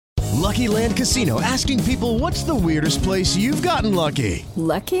Lucky Land Casino, asking people, what's the weirdest place you've gotten lucky?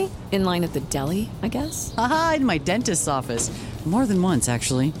 Lucky? In line at the deli, I guess? Aha, in my dentist's office. More than once,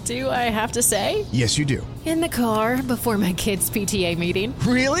 actually. Do I have to say? Yes, you do. In the car before my kids' PTA meeting.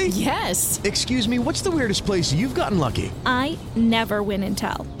 Really? Yes. Excuse me, what's the weirdest place you've gotten lucky? I never win and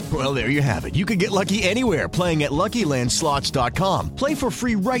tell. Well, there you have it. You can get lucky anywhere, playing at LuckyLandSlots.com. Play for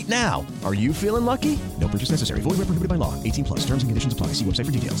free right now. Are you feeling lucky? No purchase necessary. Void where prohibited by law. 18 plus. Terms and conditions apply. See website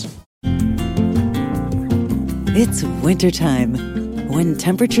for details. It's wintertime. When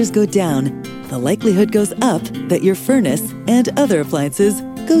temperatures go down, the likelihood goes up that your furnace and other appliances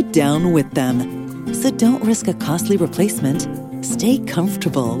go down with them. So don't risk a costly replacement. Stay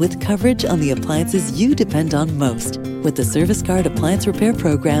comfortable with coverage on the appliances you depend on most with the Service Guard Appliance Repair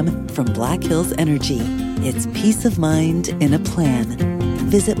Program from Black Hills Energy. It's peace of mind in a plan.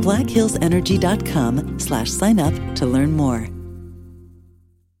 Visit blackhillsenergy.com/sign up to learn more.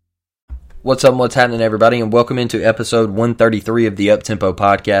 What's up and what's happening, everybody, and welcome into episode 133 of the Uptempo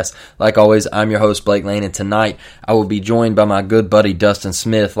Podcast. Like always, I'm your host, Blake Lane, and tonight I will be joined by my good buddy, Dustin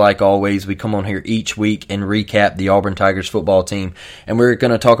Smith. Like always, we come on here each week and recap the Auburn Tigers football team, and we're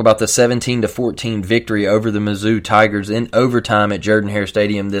going to talk about the 17-14 victory over the Mizzou Tigers in overtime at Jordan-Hare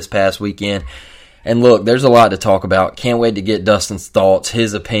Stadium this past weekend. And look, there's a lot to talk about. Can't wait to get Dustin's thoughts,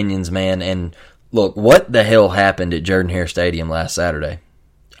 his opinions, man. And look, what the hell happened at Jordan-Hare Stadium last Saturday?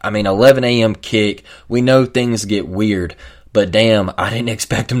 I mean, 11 a.m. kick. We know things get weird, but damn, I didn't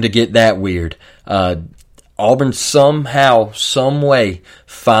expect them to get that weird. Auburn somehow, some way,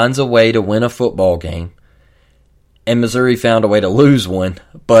 finds a way to win a football game, and Missouri found a way to lose one.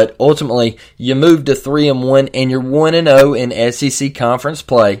 But ultimately, you move to 3-1, and you're 1-0 in SEC conference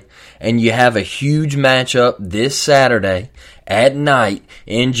play, and you have a huge matchup this Saturday at night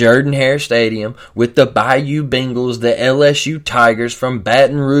in Jordan-Hare Stadium with the Bayou Bengals, the LSU Tigers from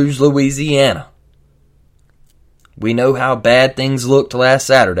Baton Rouge, Louisiana. We know how bad things looked last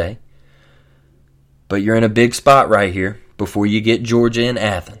Saturday, but you're in a big spot right here before you get Georgia and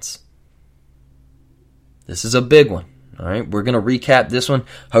Athens. This is a big one. All right, we're going to recap this one.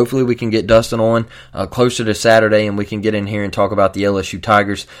 Hopefully we can get Dustin on closer to Saturday and we can get in here and talk about the LSU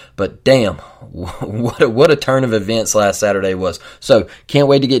Tigers. But damn, what a turn of events last Saturday was. So can't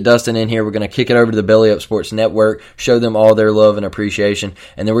wait to get Dustin in here. We're going to kick it over to the Belly Up Sports Network, show them all their love and appreciation,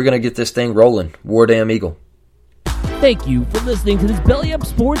 and then we're going to get this thing rolling. War Damn Eagle. Thank you for listening to this Belly Up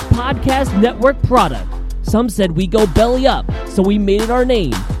Sports Podcast Network product. Some said we go belly up, so we made it our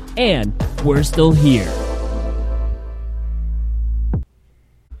name, and we're still here.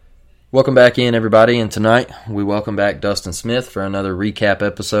 Welcome back in, everybody, and tonight we welcome back Dustin Smith for another recap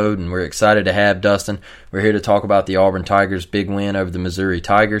episode, and we're excited to have Dustin. We're here to talk about the Auburn Tigers' big win over the Missouri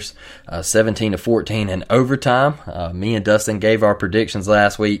Tigers, 17-14 in overtime. Me and Dustin gave our predictions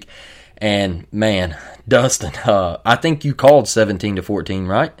last week, and man, Dustin, I think you called 17-14,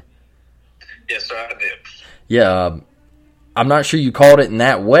 right? Yes, sir, I did. Yeah, I'm not sure you called it in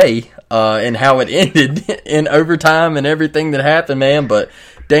that way, and how it ended in overtime and everything that happened, man, but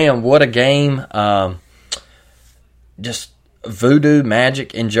damn, what a game. Just voodoo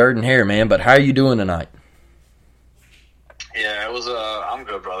magic in Jordan-Hare, man. But how are you doing tonight? Yeah, it was, I'm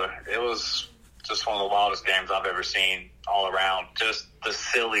good, brother. It was just one of the wildest games I've ever seen all around. Just the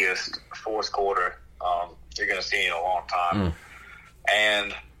silliest fourth quarter you're going to see in a long time.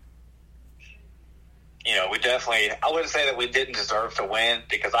 And, you know, we definitely, I wouldn't say that we didn't deserve to win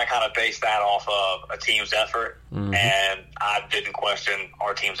because I kind of based that off of a team's effort. And I didn't question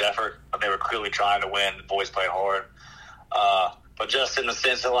our team's effort. They were clearly trying to win. The boys played hard. But just in the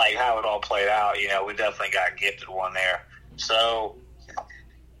sense of, like, how it all played out, you know, we definitely got gifted one there. So,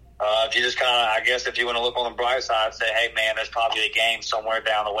 if you just kind of, I guess if you want to look on the bright side, say, hey, man, there's probably a game somewhere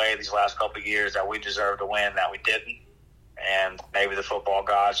down the way these last couple of years that we deserved to win that we didn't. And maybe the football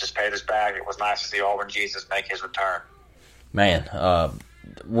gods just paid us back. It was nice to see Auburn Jesus make his return. Man,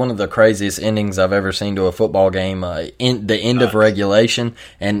 one of the craziest endings I've ever seen to a football game. In the end of regulation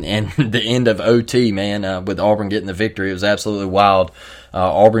and the end of OT, man, with Auburn getting the victory. It was absolutely wild.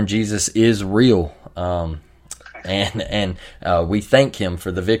 Auburn Jesus is real. And we thank him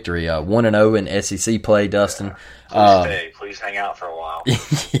for the victory. 1-0 in SEC play, Dustin. Please hang out for a while.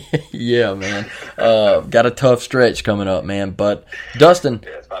 Yeah, man. Got a tough stretch coming up, man. But Dustin,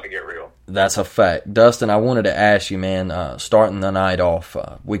 yeah, it's about to get real. That's a fact. Dustin, I wanted to ask you, man, starting the night off,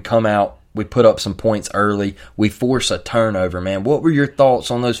 we come out, we put up some points early, we force a turnover, man. What were your thoughts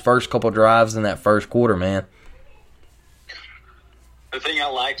on those first couple drives in that first quarter, man? The thing I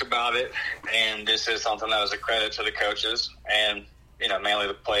liked about it, and this is something that was a credit to the coaches and, you know, mainly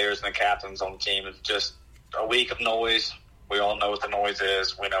the players and the captains on the team, is just a week of noise, We all know what the noise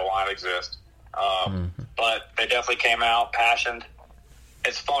is. We know why it exists. But they definitely came out passionate.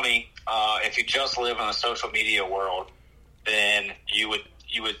 It's funny, if you just live in a social media world, then you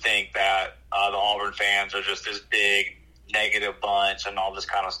would think that the Auburn fans are just this big negative bunch and all this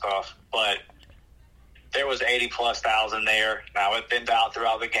kind of stuff. But there was 80+ thousand there. Now it thinned out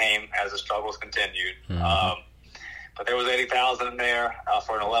throughout the game as the struggles continued. But there was 80,000 in there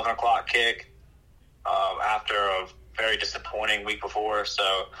for an 11 o'clock kick after a very disappointing week before.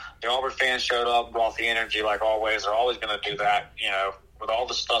 So the Auburn fans showed up, brought the energy like always. They're always going to do that. You know, with all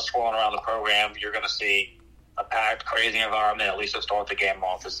the stuff swirling around the program, you're going to see a packed, crazy environment, at least to start the game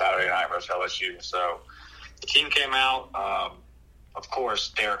off this Saturday night versus LSU. So the team came out. Of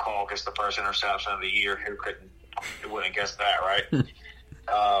course, Derek Hall gets the first interception of the year. Who wouldn't guess that, right?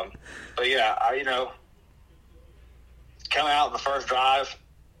 But yeah, coming out in the first drive,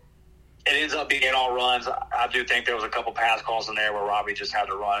 it ends up being all runs. I do think there was a couple pass calls in there where Robbie just had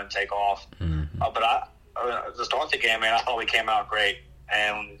to run and take off. But to start the game, man, I thought we came out great.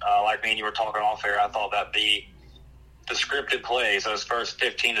 And like me and you were talking off air, I thought that the scripted plays, those first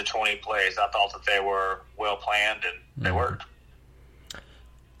 15 to 20 plays, I thought that they were well planned and they worked.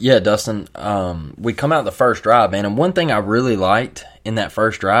 Yeah, Dustin, we come out the first drive, man, and one thing I really liked in that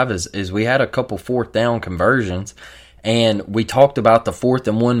first drive is we had a couple fourth down conversions, and we talked about the 4th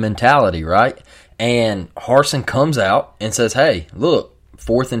and 1 mentality, right? And Harsin comes out and says, hey, look,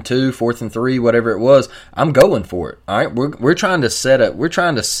 4th and 2, 4th and 3, whatever it was, I'm going for it. All right, we're trying to set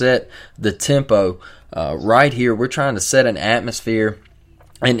the tempo right here. We're trying to set an atmosphere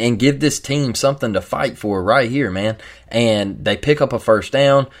and give this team something to fight for right here, man. And they pick up a first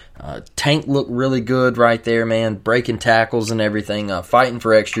down. Tank looked really good right there, man, breaking tackles and everything, fighting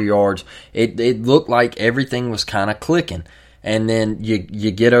for extra yards. It looked like everything was kind of clicking. And then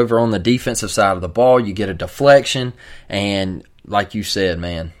you get over on the defensive side of the ball, you get a deflection, and like you said,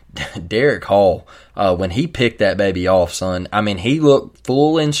 man, Derek Hall, when he picked that baby off, son, I mean, he looked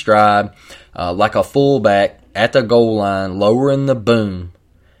full in stride, like a fullback at the goal line, lowering the boom.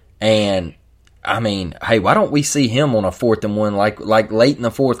 And, I mean, hey, why don't we see him on a 4th and 1, like late in the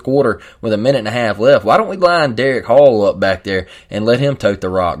fourth quarter with a minute and a half left? Why don't we line Derek Hall up back there and let him tote the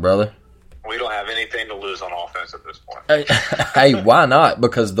rock, brother? We don't have anything to lose on offense at this point. Hey, why not?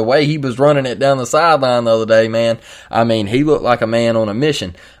 Because the way he was running it down the sideline the other day, man, I mean, he looked like a man on a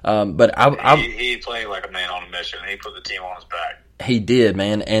mission. But he played like a man on a mission. He put the team on his back. He did,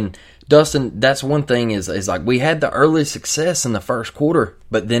 man. And Dustin, that's one thing is like we had the early success in the first quarter,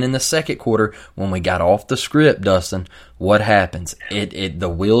 but then in the second quarter, when we got off the script, Dustin, what happens? The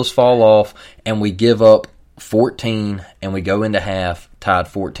wheels fall off, and we give up 14, and we go into half tied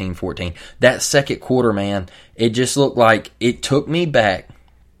 14-14. That second quarter, man, it just looked like it took me back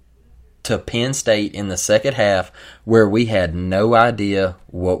to Penn State in the second half, where we had no idea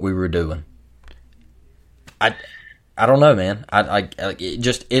what we were doing. I don't know, man.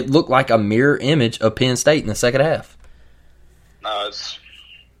 It looked like a mirror image of Penn State in the second half. No, it's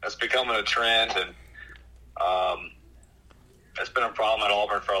becoming a trend, and it's been a problem at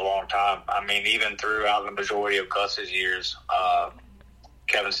Auburn for a long time. I mean, even throughout the majority of Gus's years,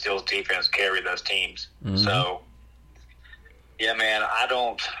 Kevin Steele's defense carried those teams. So, yeah, man,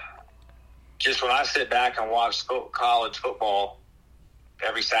 when I sit back and watch college football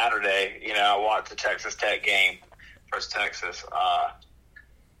every Saturday, I watch the Texas Tech game versus Texas. I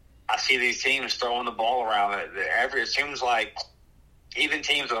see these teams throwing the ball around. It seems like even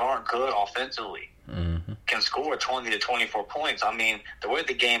teams that aren't good offensively can score 20 to 24 points. I mean, the way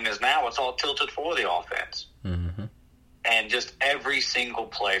the game is now, it's all tilted for the offense. And just every single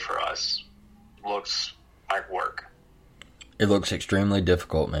play for us looks like work. It looks extremely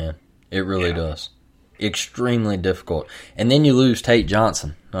difficult, man. It really does. Extremely difficult. And then you lose Tate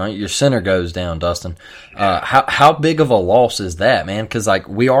Johnson. All right? Your center goes down, Dustin. How big of a loss is that, man? Because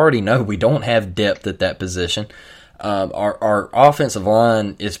we already know we don't have depth at that position. Our offensive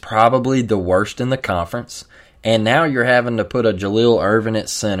line is probably the worst in the conference. And now you're having to put a Jaleel Irvin at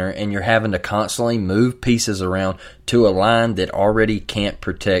center, and you're having to constantly move pieces around to a line that already can't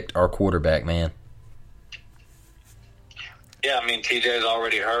protect our quarterback, man. Yeah, I mean, TJ's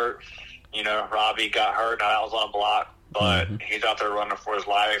already hurt. Robbie got hurt. Now that was on a block, but he's out there running for his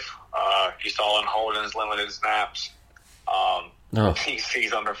life. You saw him holding his limited snaps.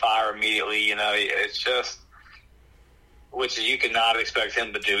 He's under fire immediately. It's just, which you could not expect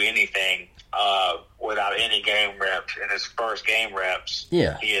him to do anything without any game reps. In his first game reps,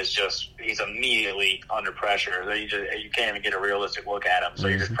 he's immediately under pressure. You can't even get a realistic look at him, so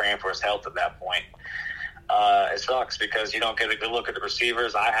you're just praying for his health at that point. It sucks because you don't get a good look at the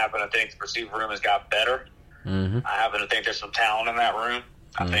receivers. I happen to think the receiver room has got better. Mm-hmm. I happen to think there's some talent in that room.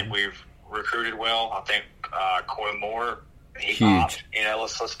 I think we've recruited well. I think Coy Moore, he popped.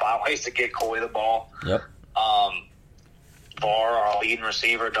 Let's find ways to get Coy the ball. Yep. Barr, our leading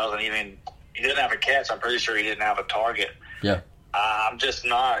receiver, he didn't have a catch. I'm pretty sure he didn't have a target. Yeah. I'm just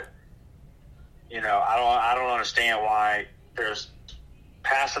not, I don't understand why there's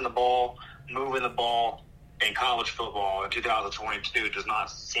passing the ball, moving the ball in college football in 2022 does not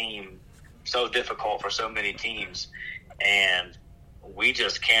seem so difficult for so many teams. And we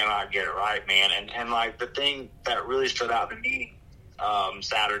just cannot get it right, man. And like the thing that really stood out to me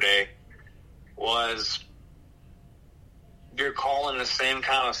Saturday was you're calling the same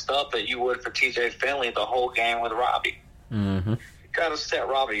kind of stuff that you would for TJ Finley the whole game with Robbie. Mm-hmm. You got to set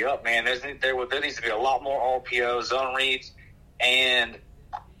Robbie up, man. There needs to be a lot more RPO, zone reads, and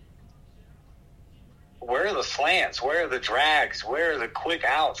where are the slants? Where are the drags? Where are the quick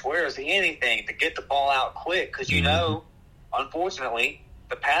outs? Where is anything to get the ball out quick? Because unfortunately,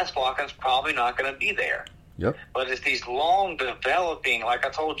 the pass blocking is probably not going to be there. Yep. But it's these long developing, like I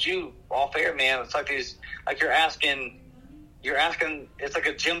told you off air, man. It's like you're asking. It's like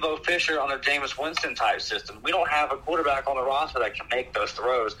a Jimbo Fisher on a Jameis Winston type system. We don't have a quarterback on the roster that can make those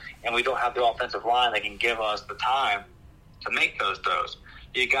throws, and we don't have the offensive line that can give us the time to make those throws.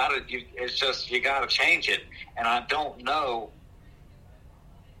 You gotta change it. And I don't know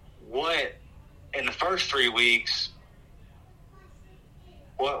what in the first 3 weeks.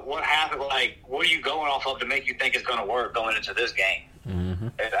 What happened? Like, what are you going off of to make you think it's going to work going into this game? Mm-hmm.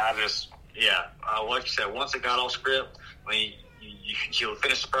 And I just, like you said, once it got off script, I mean, you'll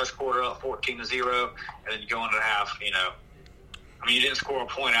finish the first quarter up 14-0, and then you go into the half. You didn't score a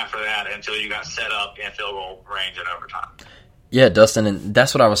point after that until you got set up in field goal range and overtime. Yeah, Dustin, and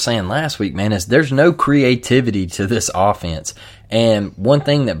that's what I was saying last week, man, is there's no creativity to this offense. And one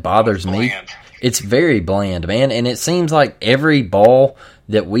thing that bothers me, it's very bland, man, and it seems like every ball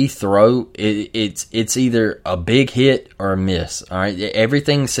that we throw, it's either a big hit or a miss, all right?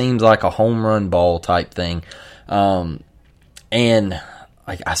 Everything seems like a home run ball type thing. And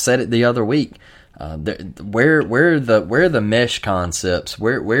like I said it the other week, where are the mesh concepts?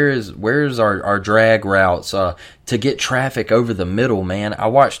 Where's our drag routes to get traffic over the middle, man? I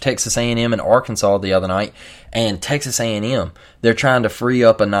watched Texas A&M and Arkansas the other night, and Texas A&M, they're trying to free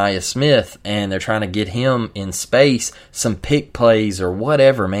up Anaya Smith, and they're trying to get him in space, some pick plays or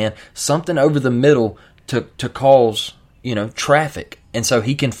whatever, man, something over the middle to cause traffic, and so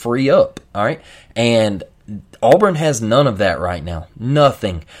he can free up, all right? And Auburn has none of that right now.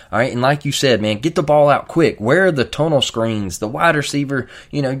 Nothing. All right. And like you said, man, get the ball out quick. Where are the tunnel screens? The wide receiver,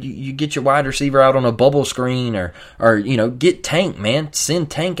 you get your wide receiver out on a bubble screen or get Tank, man. Send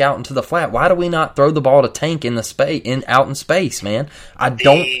Tank out into the flat. Why do we not throw the ball to Tank out in space, man? I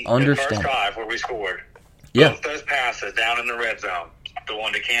don't understand. The first drive where we scored. Yeah. Both those passes down in the red zone. The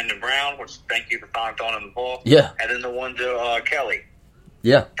one to Camden Brown, which thank you for finally throwing him the ball. Yeah. And then the one to Kelly.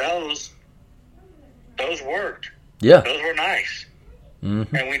 Yeah. Those worked. Yeah. Those were nice.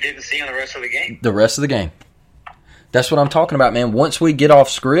 Mm-hmm. And we didn't see them the rest of the game. The rest of the game. That's what I'm talking about, man. Once we get off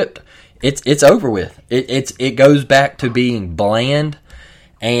script, it's over with. It goes back to being bland.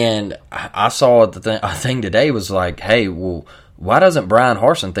 And I saw a thing today was like, hey, well, why doesn't Brian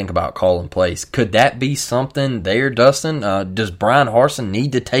Harsin think about calling plays? Could that be something there, Dustin? Does Brian Harsin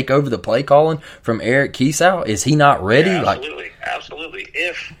need to take over the play calling from Eric Kiesau? Is he not ready? Yeah, absolutely.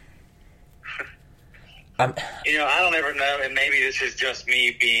 I don't ever know, and maybe this is just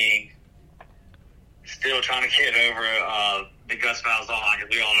me being still trying to get over the Gus Malzahn, because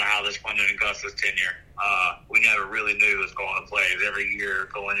we all know how this went in Gus's tenure. We never really knew who was calling the plays. Every year,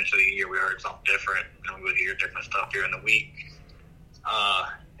 going into the year, we heard something different, and we would hear different stuff during the week.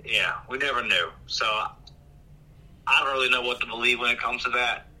 We never knew. So I don't really know what to believe when it comes to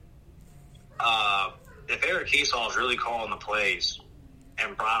that. If Eric Kiesau is really calling the plays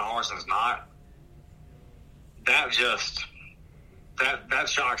and Brian Harsin's not, that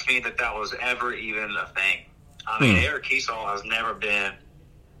shocks me that was ever even a thing. I mean, Eric Kiesau has never been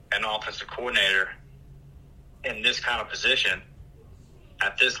an offensive coordinator in this kind of position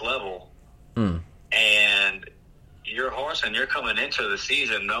at this level. And you're Harsin, you're coming into the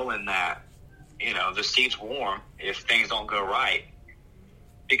season knowing that, the seat's warm if things don't go right.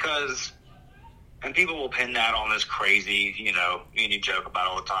 Because, and people will pin that on this crazy, me and you joke about it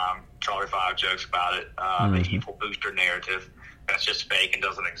all the time. Charlie Five jokes about it, the evil booster narrative. That's just fake and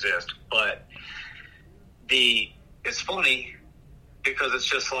doesn't exist. But it's funny because it's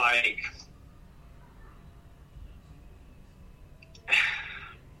just like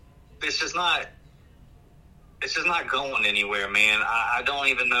it's just not going anywhere, man. I don't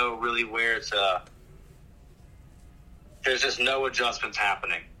even know really where to there's just no adjustments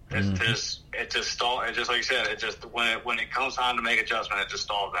happening. It's just stall. It just like you said. It just when it comes time to make adjustment, it just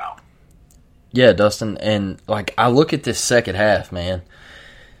stalls out. Yeah, Dustin, and like I look at this second half, man.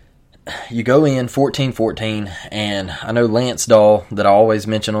 You go in 14-14, and I know Lance Dahl, that I always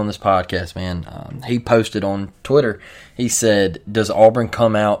mention on this podcast, man, he posted on Twitter, he said, does Auburn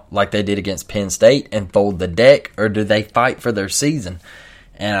come out like they did against Penn State and fold the deck, or do they fight for their season?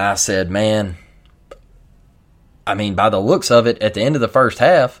 And I said, man, I mean, by the looks of it, at the end of the first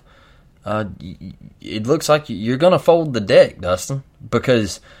half, it looks like you're going to fold the deck, Dustin,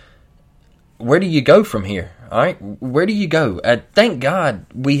 because where do you go from here? All right, where do you go? Thank God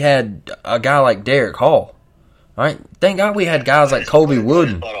we had a guy like Derek Hall. All right, thank God we had guys like Colby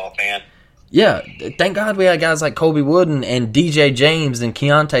Wooden. Yeah, thank God we had guys like Colby Wooden and DJ James and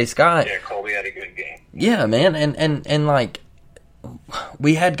Keontae Scott. Yeah, Colby had a good game. Yeah, man, and like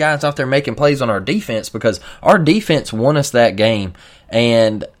we had guys out there making plays on our defense because our defense won us that game,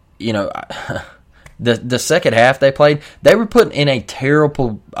 and you know. The second half they played, they were put in a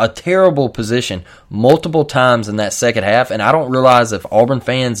terrible position multiple times in that second half, and I don't realize if Auburn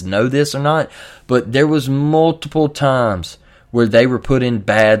fans know this or not, but there was multiple times where they were put in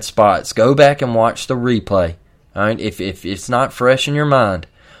bad spots. Go back and watch the replay. All right, if it's not fresh in your mind,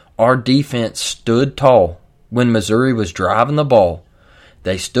 our defense stood tall when Missouri was driving the ball.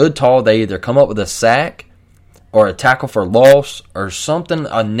 They stood tall. They either come up with a sack or a tackle for loss or something,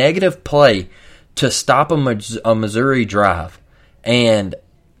 a negative play to stop a Missouri drive. And,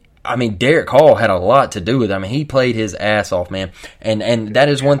 I mean, Derek Hall had a lot to do with it. I mean, he played his ass off, man. And that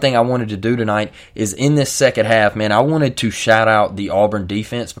is one thing I wanted to do tonight is in this second half, man, I wanted to shout out the Auburn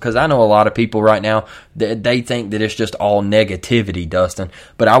defense because I know a lot of people right now, they think that it's just all negativity, Dustin.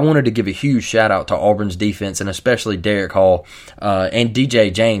 But I wanted to give a huge shout out to Auburn's defense and especially Derek Hall and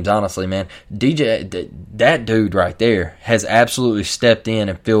DJ James, honestly, man. That dude right there has absolutely stepped in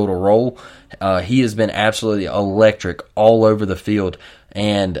and filled a role. He has been absolutely electric all over the field.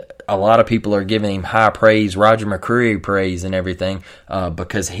 And a lot of people are giving him high praise, Roger McCreary praise and everything,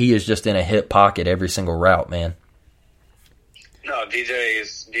 because he is just in a hip pocket every single route, man. No,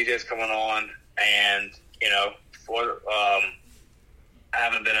 DJ's coming on, and you know, I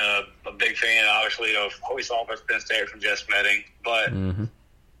haven't been a big fan, obviously, of we saw Penn State from Jess Medding, but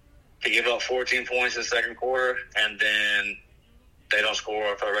to give up 14 points in the second quarter, and then they don't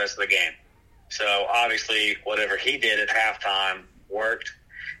score for the rest of the game. So obviously, whatever he did at halftime worked,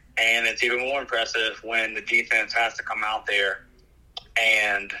 and it's even more impressive when the defense has to come out there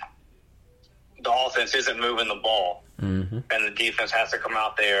and the offense isn't moving the ball, and the defense has to come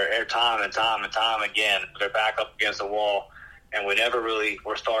out there every time and time and time again. They're back up against the wall, and we never really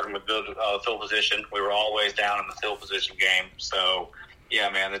were starting with good field position. We were always down in the field position game. So, yeah,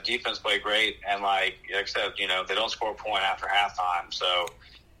 man, the defense played great, and like I said, you know, they don't score a point after halftime. So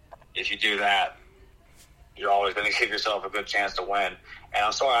if you do that, you're always going to give yourself a good chance to win. And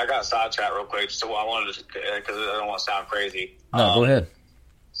I'm sorry, I got sidetracked real quick. So I wanted to, because I don't want to sound crazy. No, go ahead.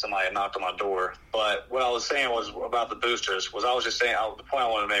 Somebody knocked on my door. But what I was saying was about the boosters. I was just saying, the point I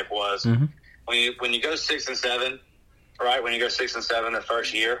wanted to make was when you go 6 and 7, right? When you go 6 and 7 the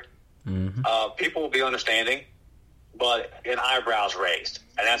first year, people will be understanding, but an eyebrows raised,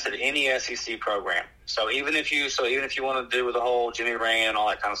 and that's at any SEC program. So even if you want to do with the whole Jimmy Rain and all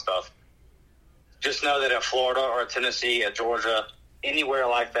that kind of stuff, just know that at Florida or Tennessee, at Georgia, anywhere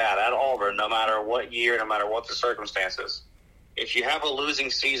like that, at Auburn, no matter what year, no matter what the circumstances, if you have a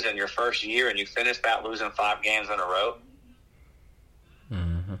losing season your first year and you finish that losing 5 games in a row,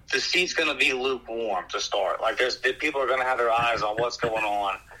 the seat's going to be lukewarm to start. Like people are going to have their eyes on what's going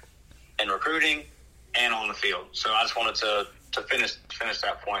on in recruiting and on the field. So I just wanted to finish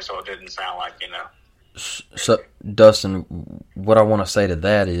that point so it didn't sound like, you know. So, Dustin, what I want to say to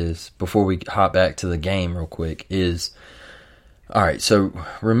that is, before we hop back to the game real quick, is, all right, so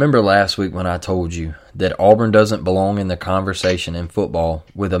remember last week when I told you that Auburn doesn't belong in the conversation in football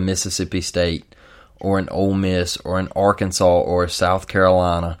with a Mississippi State or an Ole Miss or an Arkansas or a South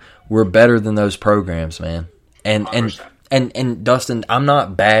Carolina. We're better than those programs, man. And Dustin, I'm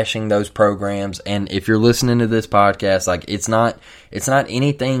not bashing those programs, and if you're listening to this podcast, like it's not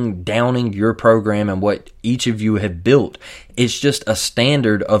anything downing your program and what each of you have built. It's just a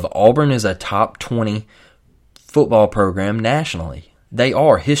standard of Auburn is a top 20 football program nationally. They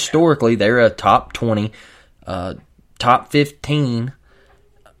are. Historically, they're a top 20, top 15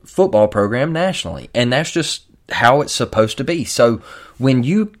 football program nationally, and that's just how it's supposed to be. So when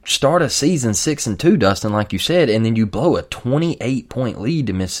you start a season 6-2, Dustin, like you said, and then you blow a 28-point lead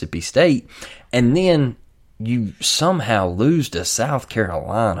to Mississippi State, and then you somehow lose to South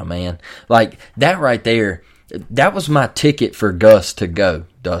Carolina, man, like that right there that was my ticket for Gus to go,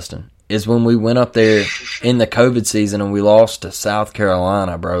 Dustin, is when we went up there in the COVID season and we lost to South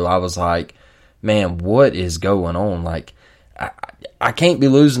Carolina, bro. I was like, man, what is going on? Like, I can't be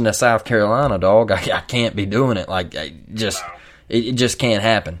losing to South Carolina, dog. I can't be doing it. Like, it just can't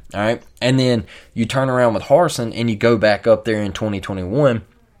happen, all right? And then you turn around with Harsin and you go back up there in 2021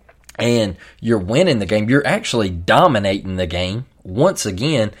 and you're winning the game. You're actually dominating the game once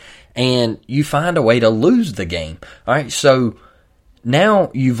again, and you find a way to lose the game, all right? So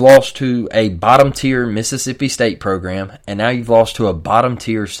now you've lost to a bottom-tier Mississippi State program, and now you've lost to a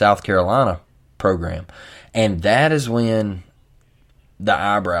bottom-tier South Carolina program. And that is when the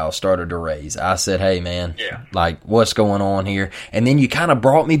eyebrows started to raise. I said, hey, man, like, what's going on here? And then you kind of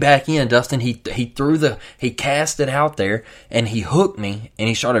brought me back in, Dustin. He cast it out there, and he hooked me, and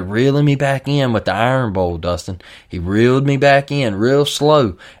he started reeling me back in with the Iron Bowl, Dustin. He reeled me back in real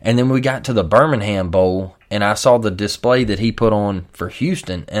slow. And then we got to the Birmingham Bowl, and I saw the display that he put on for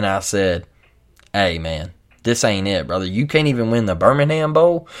Houston, and I said, hey, man, this ain't it, brother. You can't even win the Birmingham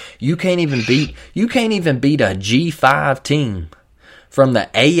Bowl. You can't even beat a G5 team from the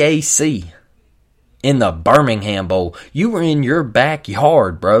AAC in the Birmingham Bowl. You were in your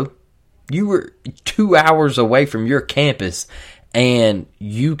backyard, bro. You were 2 hours away from your campus, and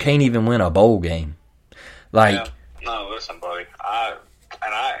you can't even win a bowl game. Like, no, listen, buddy. I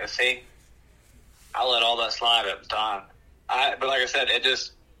let all that slide at the time. But like I said,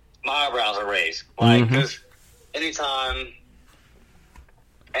 my eyebrows are raised. Like, because anytime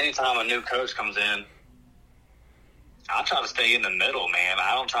a new coach comes in, I try to stay in the middle, man.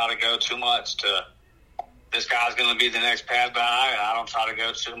 I don't try to go too much to this guy's going to be the next Pat Guy, and I don't try to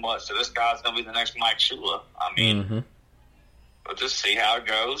go too much to this guy's going to be the next Mike Shula. I mean, but just see how it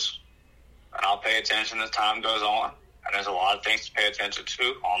goes, and I'll pay attention as time goes on. And there's a lot of things to pay attention to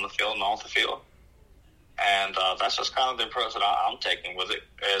on the field and off the field. And that's just kind of the approach that I'm taking with it.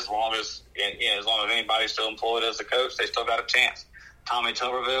 As long as anybody's still employed as a coach, they still got a chance. Tommy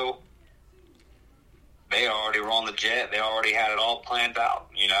Tuberville, they already were on the jet. They already had it all planned out,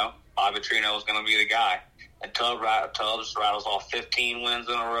 you know. Bobby Trino was going to be the guy. And Tubbs rattles off 15 wins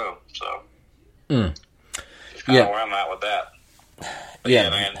in a row. So, just kind of where I'm at with that. But yeah,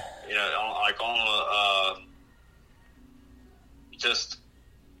 man. You know, like on the, just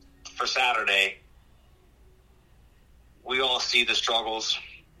for Saturday, we all see the struggles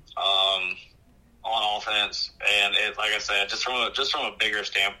on offense, and it, like I said, just from a bigger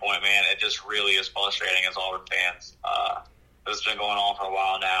standpoint, man, it just really is frustrating as Auburn fans. This has been going on for a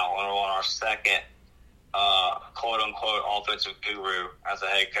while now. We're on our second quote unquote offensive guru as a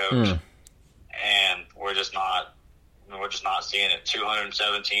head coach, and we're just not seeing it.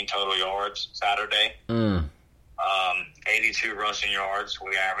 217 total yards Saturday, 82 rushing yards.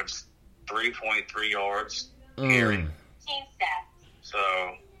 We averaged 3.3 yards carry. So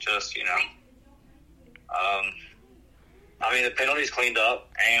just, you know, I mean, the penalties cleaned up,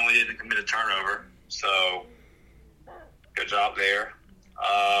 and we didn't commit a turnover. So good job there.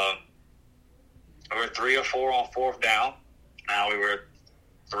 We were 3 or 4 on fourth down. Now we were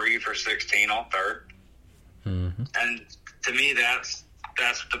 3 for 16 on third. And to me, that's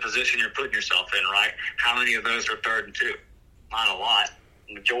the position you're putting yourself in, right? How many of those are 3rd and 2? Not a lot.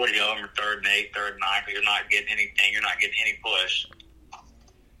 The majority of them are 3rd and 8, 3rd and 9, but you're not getting anything. You're not getting any push.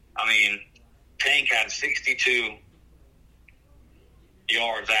 I mean, Tank had 62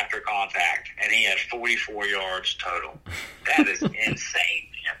 yards after contact, and he had 44 yards total. That is insane,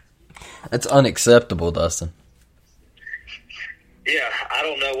 man. That's unacceptable, Dustin. Yeah, I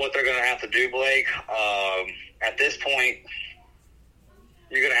don't know what they're going to have to do, Blake. At this point,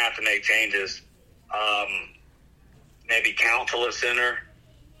 you're going to have to make changes. Maybe Council at center.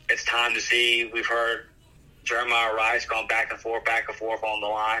 It's time to see. We've heard Jeremiah Rice going back and forth on the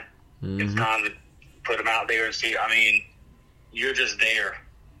line. It's time to put him out there and see. I mean, you're just there.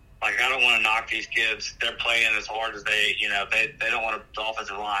 Like, I don't want to knock these kids. They're playing as hard as they don't want the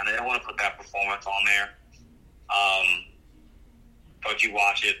offensive line. They don't want to put that performance on there. But you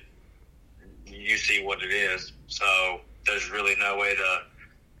watch it, you see what it is. So there's really no way to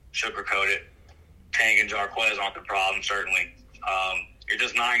sugarcoat it. Tank and Jarquez aren't the problem, certainly. You're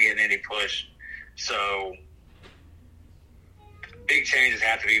just not getting any push. So big changes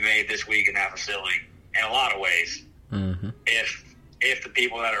have to be made this week in that facility in a lot of ways. If the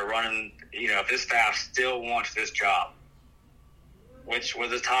people that are running, you know, if this staff still wants this job, which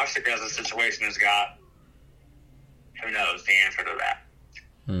was as toxic as the situation has got, who knows the answer to that.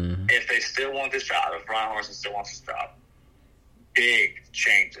 If they still want this job, if Brian Harsin still wants this job, big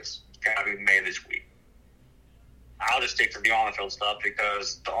changes got to be made this week. I'll just stick to the on-the-field stuff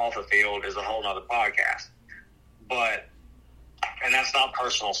because the off-the-field is a whole other podcast. And that's not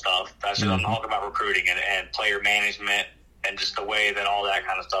personal stuff. That's just, I'm talking about recruiting and player management and just the way that all that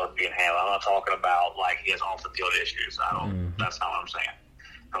kind of stuff is being handled. I'm not talking about like he has off the field issues. That's not what I'm saying.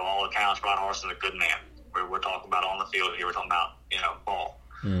 For all accounts, Brian Harson's a good man. We're talking about on the field here. We're talking about, ball.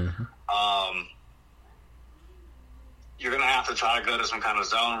 You're going to have to try to go to some kind of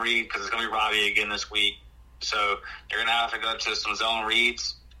zone read because it's going to be Robbie again this week. So you're going to have to go to some zone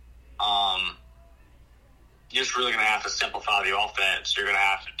reads. You're just really going to have to simplify the offense. You're going to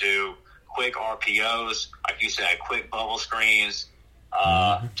have to do quick RPOs, like you said, quick bubble screens.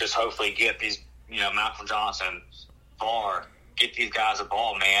 Just hopefully get these, Malcolm Johnson, Barr, get these guys a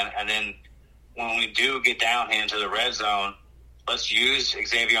ball, man. And then when we do get down into the red zone, let's use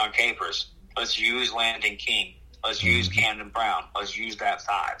Xavier Capers. Let's use Landon King. Let's use Camden Brown. Let's use that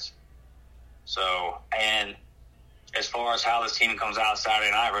size. So, and as far as how this team comes out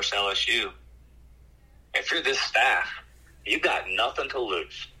Saturday night versus LSU, if you're this staff, you've got nothing to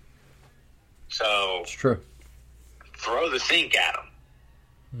lose. So, it's true. Throw the sink at them.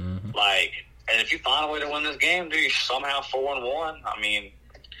 And if you find a way to win this game, do you somehow 4-1? I mean,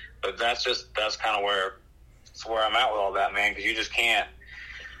 but that's kind of where I'm at with all that, man. Because you just can't.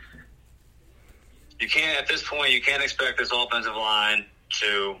 You can't at this point. You can't expect this offensive line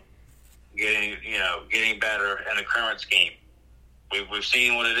to getting better in the current scheme. We've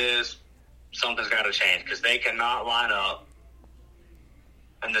seen what it is. Something's got to change because they cannot line up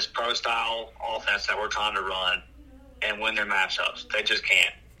in this pro-style offense that we're trying to run and win their matchups. They just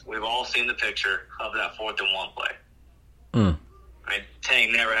can't. We've all seen the picture of that 4th and 1 play. I mean,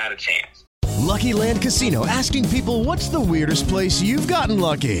 Tang never had a chance. Lucky Land Casino, asking people, what's the weirdest place you've gotten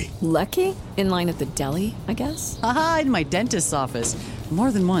lucky? Lucky? In line at the deli, I guess? Aha, in my dentist's office.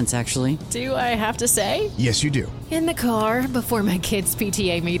 More than once, actually. Do I have to say? Yes, you do. In the car before my kids'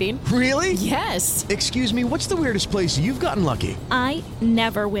 PTA meeting. Really? Yes. Excuse me, what's the weirdest place you've gotten lucky? I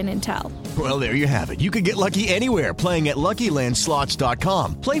never win and tell. Well, there you have it. You can get lucky anywhere, playing at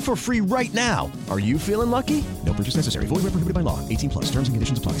LuckyLandSlots.com. Play for free right now. Are you feeling lucky? No purchase necessary. Void where prohibited by law. 18+. Terms and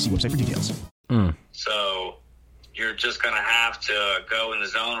conditions apply. See website for details. So you're just going to have to go in the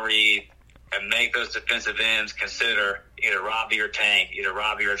zone read and make those defensive ends consider either Robbie or Tank, either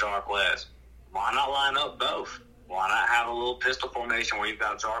Robbie or Jarquez. Why not line up both? Why not have a little pistol formation where you've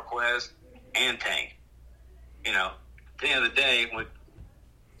got Jarquez and Tank? At the end of the day,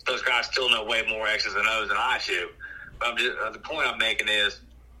 those guys still know way more X's and O's than I do. But the point I'm making is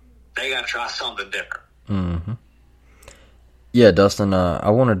they got to try something different. Yeah, Dustin,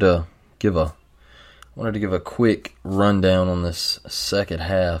 I wanted to give a quick rundown on this second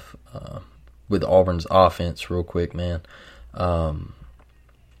half with Auburn's offense real quick, man.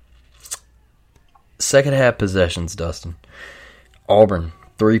 Second half possessions, Dustin. Auburn,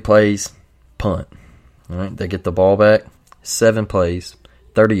 3 plays, punt. All right, they get the ball back, 7 plays,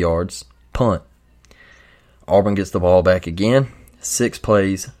 30 yards, punt. Auburn gets the ball back again, 6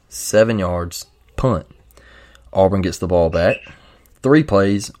 plays, 7 yards, punt. Auburn gets the ball back, 3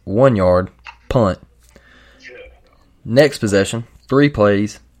 plays, 1 yard, punt. Next possession, 3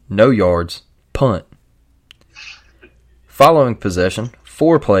 plays, no yards, punt. Following possession,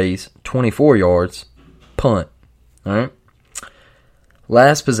 4 plays, 24 yards, punt. All right.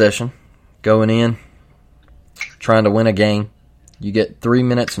 Last possession, going in, trying to win a game. You get 3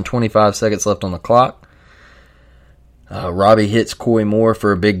 minutes and 25 seconds left on the clock. Robbie hits Coy Moore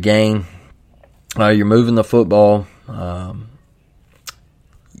for a big gain. You're moving the football. Man,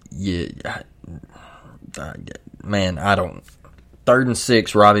 I don't. 3rd and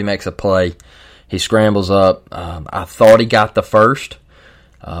 6, Robbie makes a play. He scrambles up. I thought he got the first,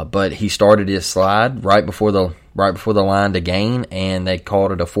 but he started his slide right before the line to gain, and they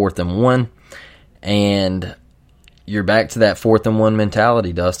called it a 4th and 1. And you're back to that 4th and 1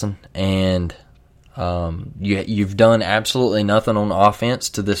 mentality, Dustin. And you've done absolutely nothing on offense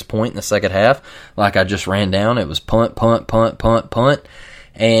to this point in the second half. Like I just ran down, it was punt, punt, punt, punt, punt,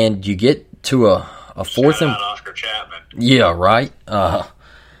 and you get to a 4th Shout and out Oscar Chapman. Yeah, right.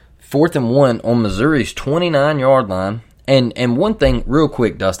 4th and 1 on Missouri's 29-yard line. And one thing real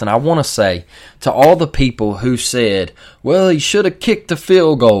quick, Dustin, I want to say to all the people who said, well, he should have kicked the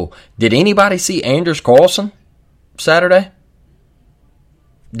field goal. Did anybody see Anders Carlson Saturday?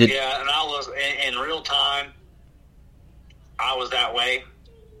 Yeah, and I was in real time. I was that way,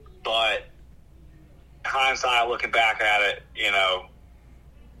 but hindsight, looking back at it,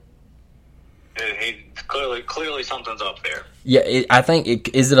 Clearly something's up there. Yeah, I think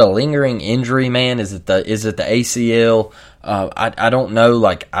is it a lingering injury, man? Is it the ACL? I don't know.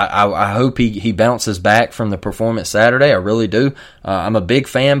 Like I hope he bounces back from the performance Saturday. I really do. I'm a big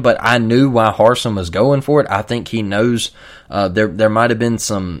fan, but I knew why Harsin was going for it. I think he knows there might have been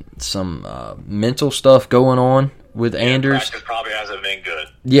some mental stuff going on with Anders. Practice probably hasn't been good.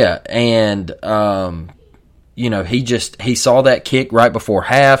 Yeah, and he saw that kick right before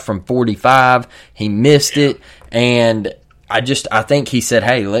half from 45. He missed it, and I think he said,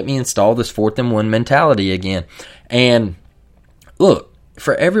 "Hey, let me install this 4th and 1 mentality again." And look,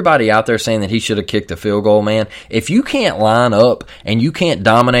 for everybody out there saying that he should have kicked the field goal, man, if you can't line up and you can't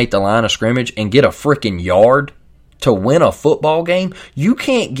dominate the line of scrimmage and get a freaking yard to win a football game, you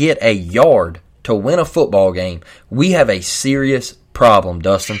can't get a yard to win a football game. We have a serious problem,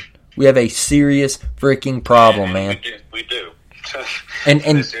 Dustin. We have a serious freaking problem, man. We do. And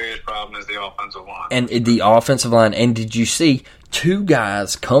the serious problem is the offensive line. And the offensive line. And did you see 2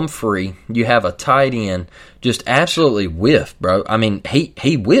 guys come free? You have a tight end just absolutely whiffed, bro. I mean, he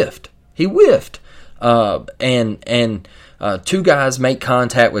whiffed. He whiffed. And 2 guys make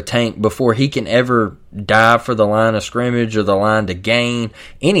contact with Tank before he can ever dive for the line of scrimmage or the line to gain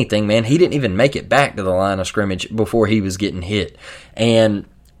anything, man. He didn't even make it back to the line of scrimmage before he was getting hit. And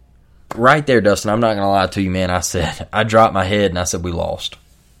right there, Dustin, I'm not going to lie to you, man. I dropped my head and I said, we lost.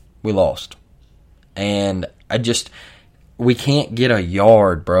 We lost. And we can't get a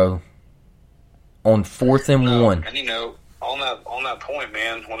yard, bro, on 4th and 1. And, on that point,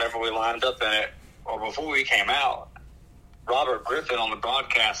 man, whenever we lined up in it, or before we came out, Robert Griffin on the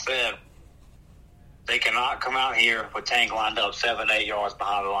broadcast said they cannot come out here with Tank lined up 7-8 yards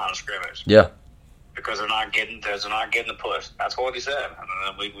behind the line of scrimmage. Yeah. Because they're not getting the push. That's what he said.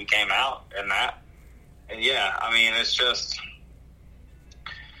 And then we came out in that. And yeah, I mean, it's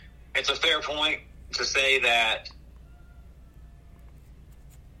a fair point to say that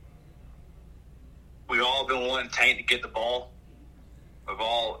we've all been wanting Tank to get the ball.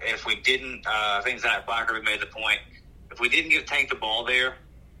 If we didn't, I think Zach Blacker made the point, if we didn't give Tank the ball there,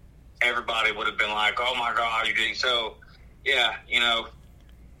 everybody would have been like, oh my God, you're doing so. Yeah,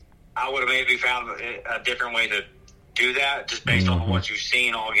 I would have maybe found a different way to do that just based on what you've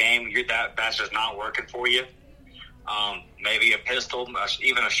seen all game. That's just not working for you. Maybe a pistol,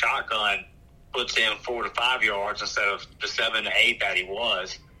 even a shotgun, puts him 4 to 5 yards instead of the 7 to 8 that he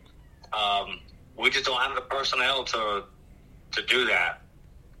was. We just don't have the personnel to do that.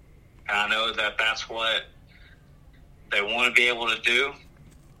 And I know that that's what they want to be able to do,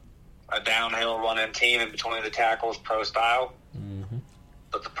 a downhill running team in between the tackles, pro style.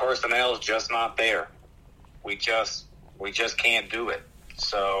 But the personnel is just not there. We just can't do it.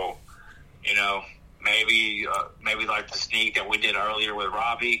 So, maybe like the sneak that we did earlier with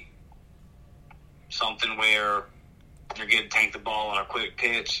Robbie, something where you're getting Tank the ball on a quick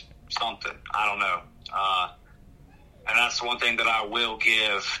pitch, something. I don't know. And that's one thing that I will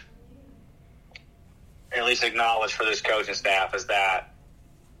give, at least acknowledge for this coaching staff, is that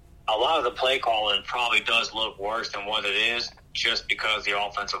a lot of the play calling probably does look worse than what it is, just because the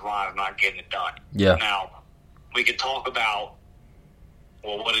offensive line is not getting it done. Yeah. Now, we could talk about,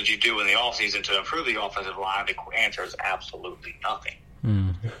 well, what did you do in the offseason to improve the offensive line? The answer is absolutely nothing.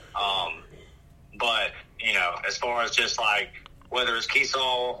 But, as far as just like, whether it's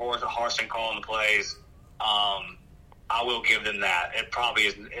Keesall or Harsin calling the plays, I will give them that. It probably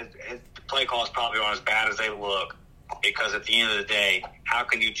is. The play calls probably aren't as bad as they look, because at the end of the day, how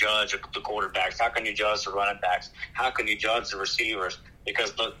can you judge the quarterbacks? How can you judge the running backs? How can you judge the receivers?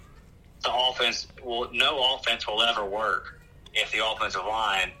 Because the offense no offense will ever work if the offensive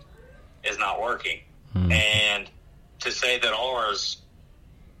line is not working. And to say that ours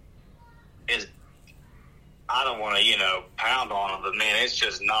is, I don't want to, pound on them, but man, it's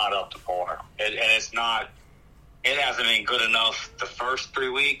just not up to par. And it's not. It hasn't been good enough the first 3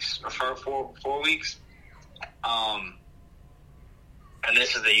 weeks or 4 weeks. And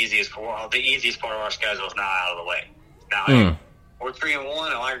this is the easiest part of our schedule is now out of the way. Now, we're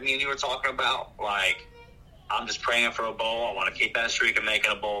 3-1, and like me and you were talking about, like, I'm just praying for a bowl. I want to keep that streak and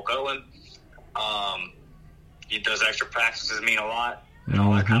making a bowl going. Those extra practices mean a lot and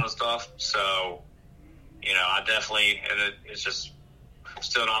all that kind of stuff. So, I definitely, and it's just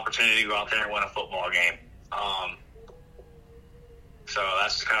still an opportunity to go out there and win a football game. So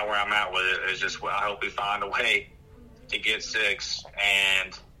that's just kind of where I'm at with it. It's just, I hope we find a way to get 6,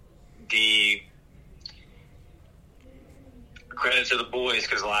 and the credit to the boys,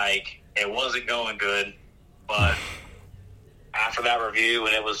 because it wasn't going good, but after that review,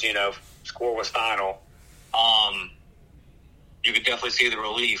 and it was, score was final, you could definitely see the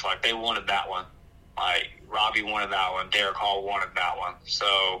relief. Like, they wanted that one. Like, Robbie wanted that one. Derek Hall wanted that one.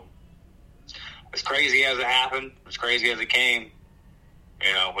 So, as crazy as it happened, as crazy as it came,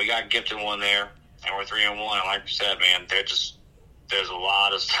 we got gifted one there, and we're 3-1. And like you said, man, there's a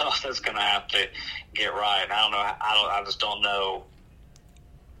lot of stuff that's going to have to get right. And I just don't know.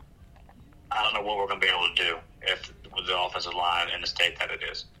 I don't know what we're going to be able to do with the offensive line in the state that it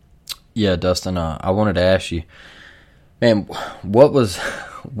is. Yeah, Dustin, I wanted to ask you, man, what was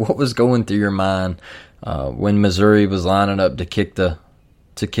going through your mind when Missouri was lining up to kick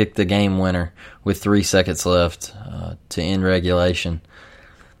the game winner with 3 seconds left to end regulation?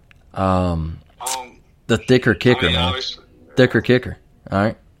 The thicker kicker, man. Thicker kicker. All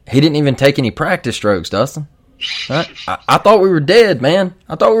right. He didn't even take any practice strokes, Dustin. All right. I thought we were dead, man.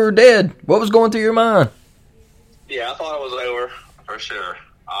 I thought we were dead. What was going through your mind? Yeah, I thought it was over for sure.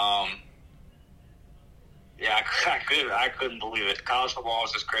 Yeah, I couldn't believe it. College football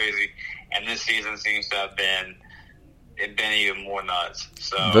is just crazy, and this season seems to have been even more nuts.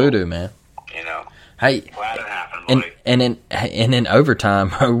 So voodoo, man. Hey, glad it happened, buddy. And in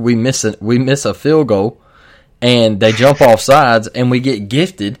overtime, we miss a field goal, and they jump off sides, and we get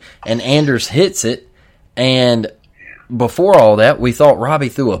gifted, and Anders hits it, and before all that, we thought Robbie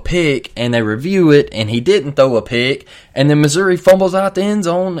threw a pick, and they review it, and he didn't throw a pick, and then Missouri fumbles out the end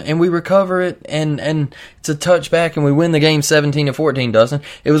zone, and we recover it, and it's a touchback, and we win the game 17-14, Dustin.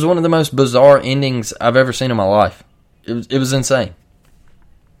 It was one of the most bizarre endings I've ever seen in my life. It was insane.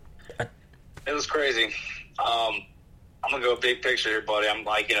 It was crazy. I'm gonna go big picture here, buddy. I'm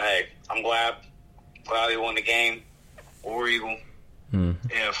like, hey, I'm glad we won the game. War Eagle.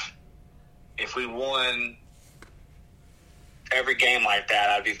 If we won every game like that,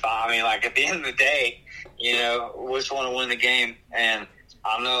 I'd be fine. I mean, like, at the end of the day, we just want to win the game. And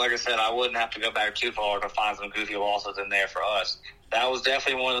I know, like I said, I wouldn't have to go back too far to find some goofy losses in there for us. That was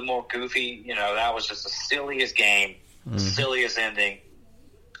definitely one of the more goofy, that was just the silliest game, silliest ending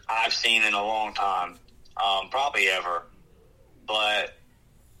I've seen in a long time, probably ever. But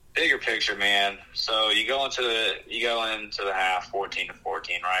bigger picture, man. So you go into the half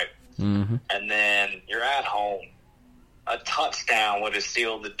 14-14, right? Mm-hmm. And then you're at home. A touchdown would have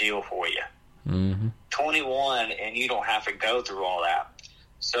sealed the deal for you. Mm-hmm. 21, and you don't have to go through all that.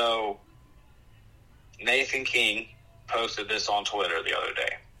 So Nathan King posted this on Twitter the other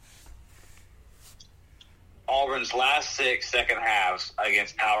day. Auburn's last 6 second halves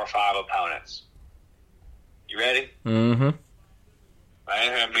against Power 5 opponents. You ready? Mm-hmm.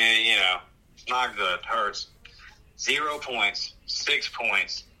 I mean, it's not good. It hurts. 0 points, 6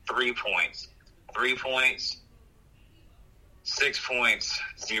 points, 3 points, 3 points, 6 points,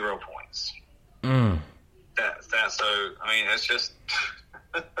 0 points. That's so. I mean, it's just.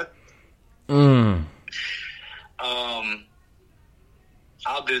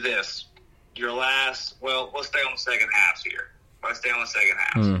 I'll do this. Your last. Well, let's stay on the second half here.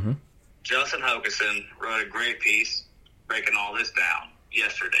 Mm-hmm. Justin Hokanson wrote a great piece breaking all this down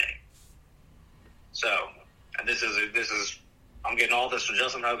yesterday. So, and this is. I'm getting all this from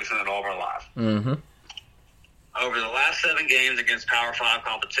Justin Hokanson at Auburn Live. Mm-hmm. Over the last 7 games against Power 5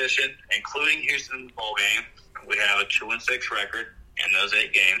 competition, including Houston's bowl game, we have a 2-6 record in those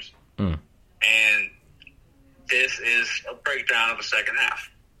 8 games. And this is a breakdown of the second half.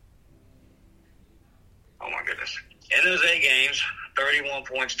 Oh, my goodness. In those 8 games, 31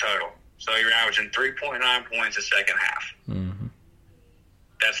 points total. So you're averaging 3.9 points a second half. Mm-hmm.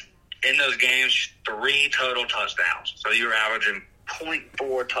 That's, in those games, 3 total touchdowns. So you're averaging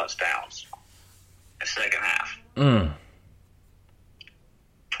 0.4 touchdowns in the second half.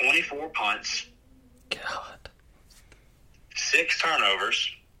 24 punts. God. 6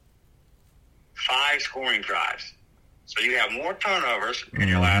 turnovers. 5 scoring drives. So you have more turnovers in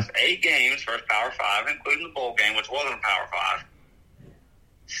your last 8 games versus Power 5, including the bowl game, which wasn't a Power 5.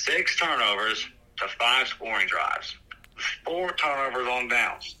 6 turnovers to 5 scoring drives. 4 turnovers on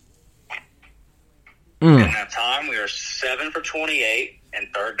downs. In that time, we are 7 for 28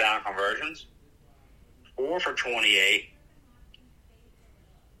 in third down conversions. 4 for 28.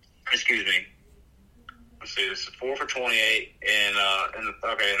 Excuse me. Let's see. This is 4 for 28 in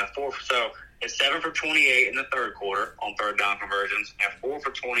the fourth. So it's 7 for 28 in the third quarter on third down conversions, and 4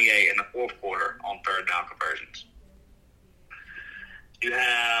 for 28 in the fourth quarter on third down conversions. You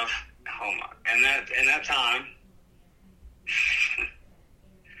have in that time,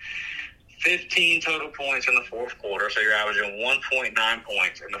 15 total points in the fourth quarter. So you're averaging 1.9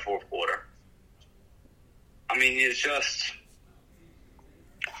 points in the fourth quarter. I mean, it's just,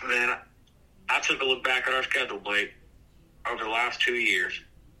 man, I took a look back at our schedule, Blake, over the last 2 years.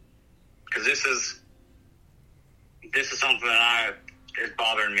 Because this is this is something that is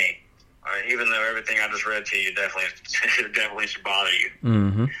bothering me. Even though everything I just read to you definitely should bother you.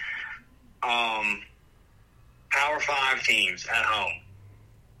 Mm-hmm. Power 5 teams at home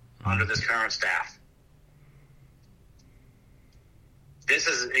under this current staff. This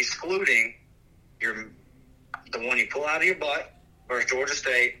is excluding the one you pull out of your butt versus Georgia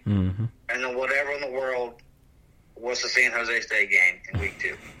State, mm-hmm. and then whatever in the world was the San Jose State game in week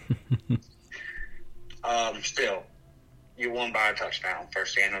 2. Still, you won by a touchdown for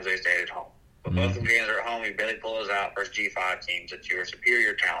San Jose State at home. But both of the games are at home. You barely pull those out versus G5 teams that you're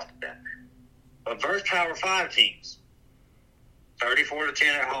superior talent to them. But versus Power 5 teams, 34-10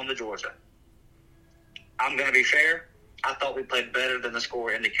 at home to Georgia. I'm going to be fair. I thought we played better than the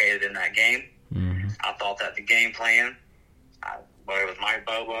score indicated in that game. Mm-hmm. I thought that the game plan, whether it was Mike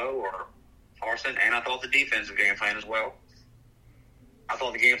Bobo or Harsin, and I thought the defensive game plan as well. I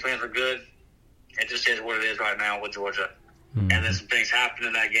thought the game plans were good. It just is what it is right now with Georgia. Mm-hmm. And then some things happened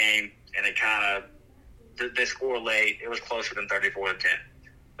in that game, and it kind of, they scored late. It was closer than 34-10.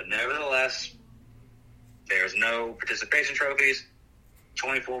 But nevertheless, there's no participation trophies,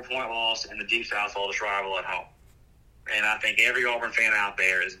 24-point loss, and the Deep South oldest rival at home. And I think every Auburn fan out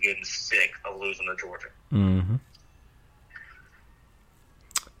there is getting sick of losing to Georgia. Mm-hmm.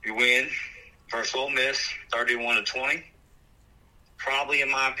 You win versus Ole Miss, 31-20. Probably, in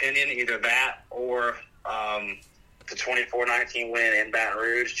my opinion, either that or the 24-19 win in Baton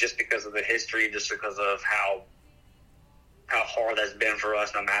Rouge, just because of the history, just because of how hard that's been for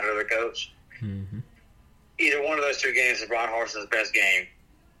us, no matter the coach. Mm-hmm. Either one of those two games is Brian Harsin's best game,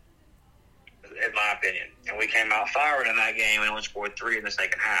 in my opinion. And we came out firing in that game and only scored 3 in the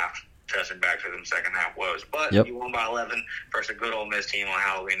second half, trusting back to them second half woes. But You won by 11 versus a good Ole Miss team on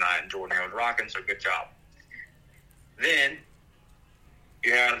Halloween night, and Jordan was rocking, so good job. Then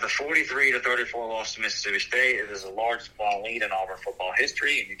you have the 43-34 loss to Mississippi State. It is the largest blown lead in Auburn football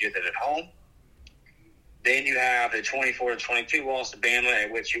history, and you did that at home. Then you have the 24-22 loss to Bama,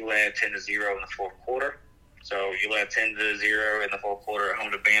 at which you led 10-0 in the fourth quarter. So you led 10-0 in the fourth quarter at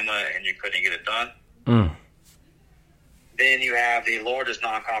home to Bama, and you couldn't get it done. Mm. Then you have the largest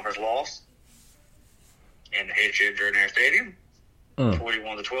non-conference loss in the history of Jordan Hare Stadium,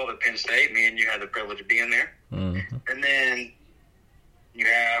 41-12 at Penn State. Me and you had the privilege of being there. Mm-hmm. And then you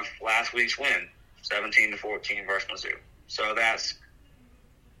have last week's win, 17-14 versus Mizzou. So that's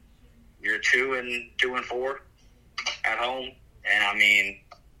your 2-4 at home, and I mean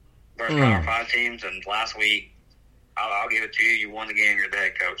versus Power 5 teams. And last week, I'll give it to you. You won the game. You're the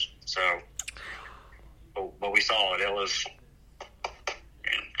head coach. So, but we saw it. It was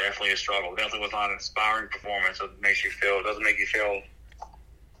definitely a struggle. Definitely was not an inspiring performance. It doesn't make you feel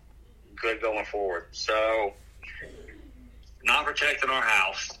good going forward. So, not protecting our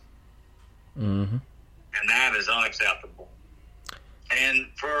house, mm-hmm. and that is unacceptable. And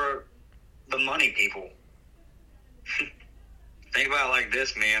for the money people, think about it like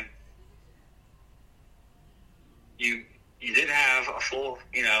this, man. You didn't have a full,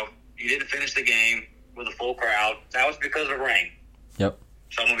 you didn't finish the game with a full crowd. That was because of rain. Yep.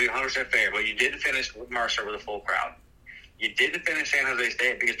 So I'm going to be 100% fair, but you didn't finish with Mercer with a full crowd. You didn't finish San Jose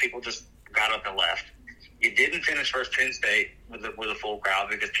State because people just got up and left. You didn't finish versus Penn State with a full crowd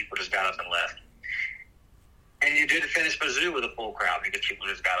because people just got up and left. And you didn't finish Mizzou with a full crowd because people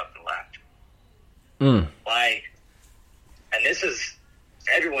just got up and left. Mm. And this is,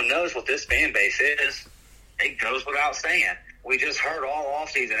 everyone knows what this fan base is. It goes without saying. We just heard all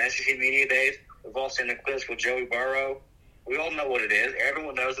offseason, SEC Media Days. We've all seen the clips with Joey Burrow. We all know what it is.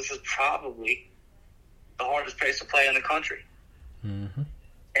 Everyone knows this is probably the hardest place to play in the country. Mm-hmm.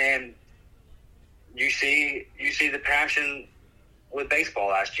 And you see the passion with baseball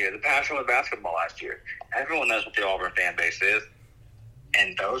last year, the passion with basketball last year. Everyone knows what the Auburn fan base is.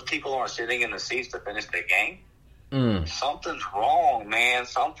 And those people aren't sitting in the seats to finish the game. Mm. Something's wrong, man.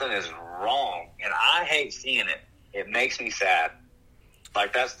 Something is wrong. And I hate seeing it. It makes me sad.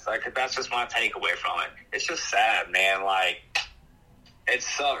 That's just my takeaway from it. It's just sad, man. It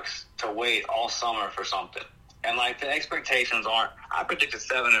sucks to wait all summer for something. And the expectations aren't. I predicted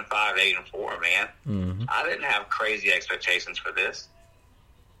 7-5, 8-4, man. Mm-hmm. I didn't have crazy expectations for this.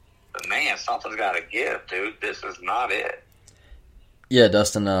 But man, something's got to give, dude. This is not it. Yeah,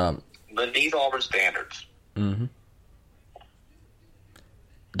 Dustin. Beneath Auburn standards. Mm-hmm.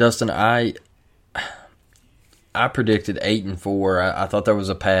 Dustin, I predicted 8-4. I thought there was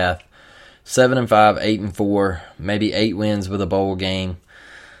a path. 7-5, 8-4, maybe 8 wins with a bowl game.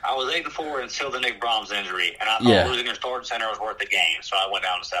 I was 8-4 until the Nick Brahms injury, and I thought losing your starting center was worth the game, so I went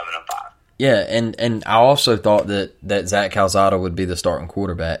down to 7-5. Yeah, and I also thought that Zach Calzada would be the starting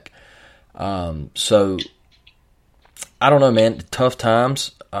quarterback. So I don't know, man. Tough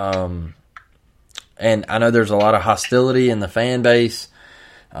times. And I know there's a lot of hostility in the fan base.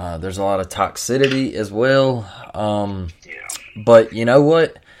 There's a lot of toxicity as well. But you know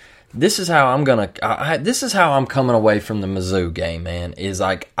what? This is how this is how I'm coming away from the Mizzou game, man. Is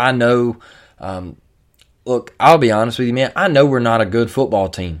like, I know, look, I'll be honest with you, man. I know we're not a good football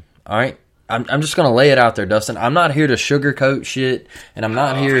team. All right, I'm just gonna lay it out there, Dustin. I'm not here to sugarcoat shit, and I'm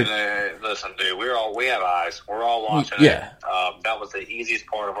not here. Listen, dude, we have eyes. We're all watching. Yeah. That was the easiest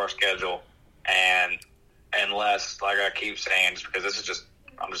part of our schedule, and unless, like I keep saying, just because this is just,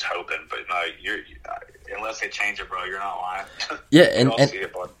 I'm just hoping, but no, unless they change it, bro, you're not lying. Yeah, and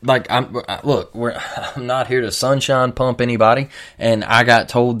like, I'm not here to sunshine pump anybody. And I got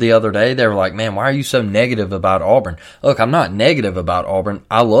told the other day, they were like, "Man, why are you so negative about Auburn?" Look, I'm not negative about Auburn.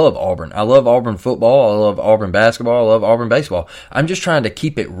 I love Auburn. I love Auburn football. I love Auburn basketball. I love Auburn baseball. I'm just trying to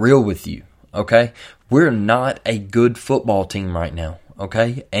keep it real with you. Okay, we're not a good football team right now.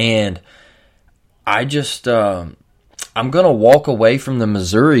 Okay, and I just. I'm going to walk away from the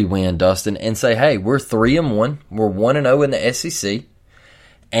Missouri win, Dustin, and say, hey, we're 3-1. We're 1-0 in the SEC.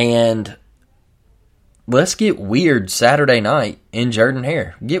 And let's get weird Saturday night in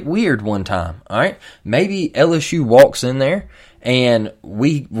Jordan-Hare. Get weird one time, all right? Maybe LSU walks in there, and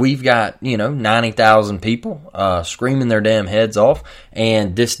we've got, 90,000 people screaming their damn heads off,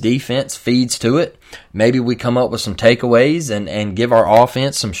 and this defense feeds to it. Maybe we come up with some takeaways and give our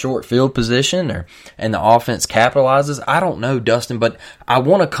offense some short field position, and the offense capitalizes. I don't know, Dustin, but I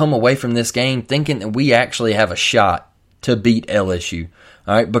want to come away from this game thinking that we actually have a shot to beat LSU.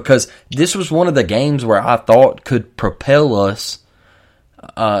 All right, because this was one of the games where I thought could propel us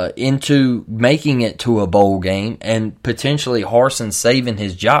into making it to a bowl game and potentially Harsin saving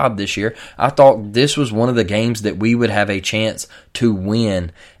his job this year. I thought this was one of the games that we would have a chance to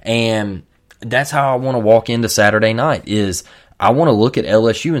win, and that's how I want to walk into Saturday night. Is I want to look at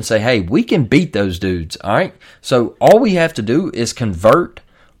LSU and say, hey, we can beat those dudes. All right, so all we have to do is convert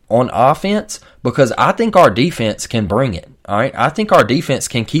on offense, because I think our defense can bring it. All right, I think our defense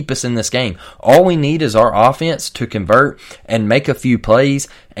can keep us in this game. All we need is our offense to convert and make a few plays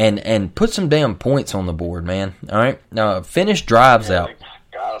and put some damn points on the board, man. All right, now finish drives out.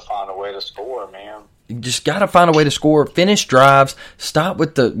 Gotta find a way to score, man. You just got to find a way to score, finish drives, stop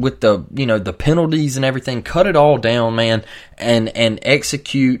with the the penalties and everything. Cut it all down, man, and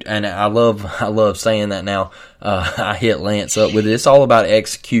execute. And I love saying that now. I hit Lance up with it. It's all about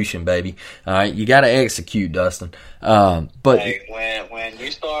execution, baby. All right, you got to execute, Dustin. But hey, when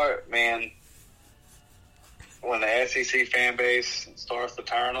you start, man, when the SEC fan base starts to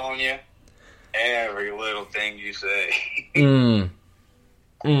turn on you, every little thing you say.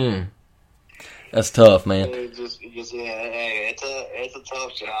 That's tough, man. It's a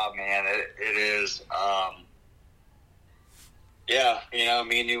tough job, man. It is.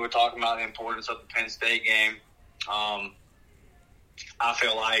 Me and you were talking about the importance of the Penn State game. I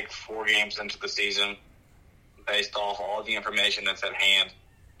feel like 4 games into the season, based off all the information that's at hand,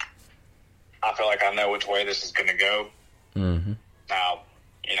 I feel like I know which way this is going to go. Mm-hmm. Now,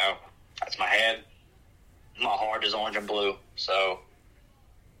 that's my head. My heart is orange and blue. So,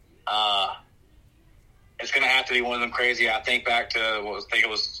 it's going to have to be one of them crazy. I think back to, I think it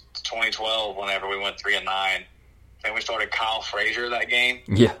was 2012 whenever we went 3-9. Then we started Kyle Frazier that game.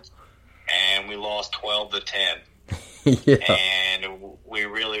 Yeah. And we lost 12-10. Yeah. And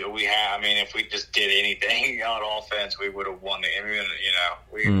if we just did anything on offense, we would have won the game.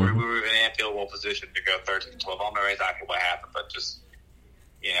 We were in an enfield position to go 13-12. I don't know exactly what happened, but just,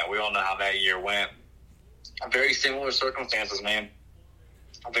 we all know how that year went. Very similar circumstances, man.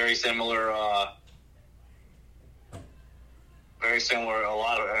 Very similar in a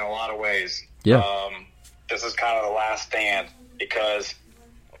lot of ways. Yeah. This is kind of the last stand, because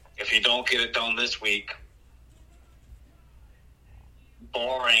if you don't get it done this week,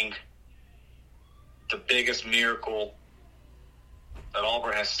 barring the biggest miracle that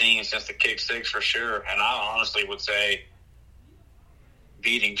Auburn has seen since the kick six for sure, and I honestly would say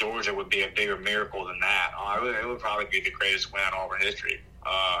beating Georgia would be a bigger miracle than that. It would probably be the greatest win in Auburn history.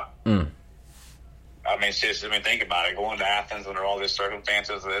 Think about it. Going to Athens under all these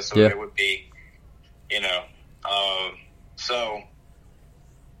circumstances, it would be, so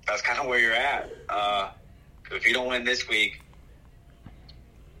that's kind of where you're at. If you don't win this week,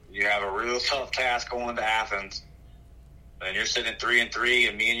 you have a real tough task going to Athens, and you're sitting at 3-3,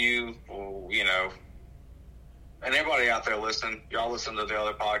 and me and you, and everybody out there listening, y'all listen to the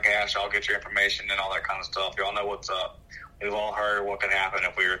other podcasts, y'all get your information and all that kind of stuff. Y'all know what's up. We've all heard what could happen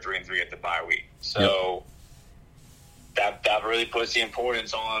if we were 3-3 at the bye week. So that really puts the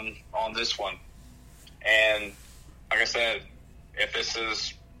importance on this one. And like I said, if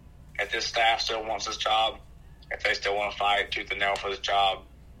this staff still wants this job, if they still want to fight tooth and nail for this job,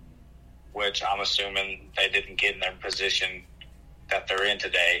 which I'm assuming they didn't get in their position that they're in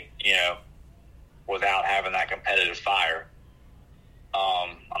today, without having that competitive fire.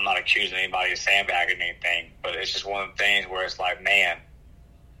 I'm not accusing anybody of sandbagging anything, but it's just one of the things where it's like, man,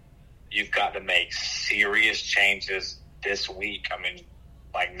 you've got to make serious changes this week. I mean,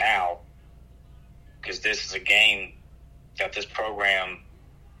 like now, because this is a game that this program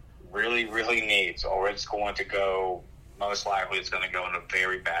really, really needs, or it's going to go, most likely it's going to go in a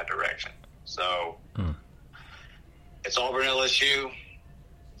very bad direction. So it's Auburn LSU.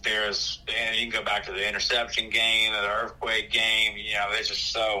 And you can go back to the interception game, the earthquake game. There's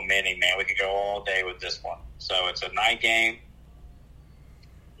just so many, man. We could go all day with this one. So it's a night game,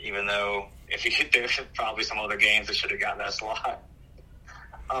 even though there's probably some other games that should have gotten that slot.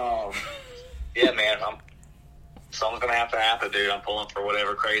 Yeah, man. Something's going to have to happen, dude. I'm pulling for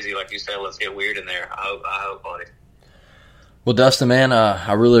whatever crazy, like you said, let's get weird in there. I hope, buddy. Well, Dustin, man,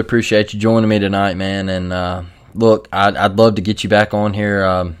 I really appreciate you joining me tonight, man. And look, I'd love to get you back on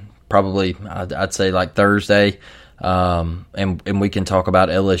here. Probably, I'd say like Thursday, and we can talk about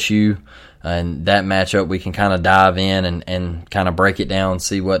LSU and that matchup. We can kind of dive in and kind of break it down,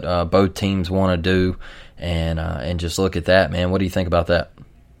 see what both teams want to do, and just look at that, man. What do you think about that?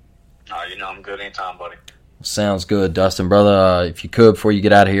 I'm good anytime, buddy. Sounds good, Dustin, brother. If you could, before you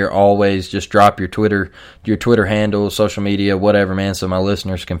get out of here, always just drop your Twitter handle, social media, whatever, man, so my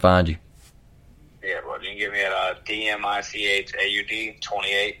listeners can find you. Yeah, bro. You can get me at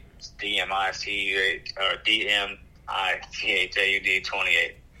DMICHAUD28. It's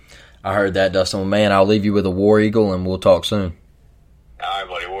DMICHAUD28. I heard that, Dustin. Well, man, I'll leave you with a War Eagle, and we'll talk soon. All right,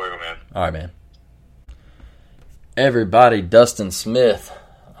 buddy. War Eagle, man. All right, man. Everybody, Dustin Smith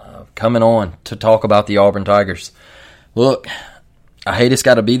coming on to talk about the Auburn Tigers. Look, I hate it's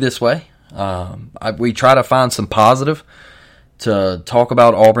got to be this way. We try to find some positive to talk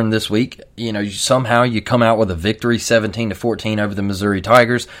about Auburn this week. Somehow you come out with a victory, 17-14 over the Missouri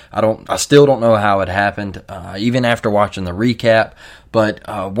Tigers. I still don't know how it happened, even after watching the recap. But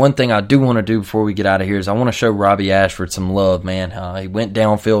one thing I do want to do before we get out of here is I want to show Robbie Ashford some love, man. He went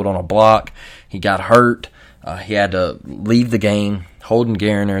downfield on a block. He got hurt. He had to leave the game. Holden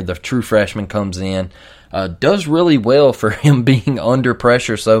Garner, the true freshman, comes in. Does really well for him being under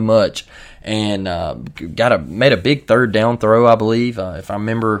pressure so much, and made a big third down throw, I believe, if I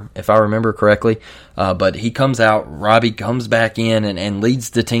remember correctly. But he comes out, Robbie comes back in and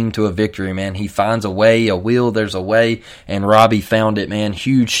leads the team to a victory, man. He finds a way, there's a way, and Robbie found it, man.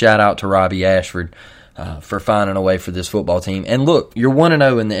 Huge shout out to Robbie Ashford for finding a way for this football team. And look, you're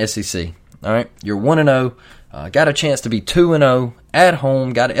 1-0 in the SEC. All right, you're 1-0. Got a chance to be 2-0 at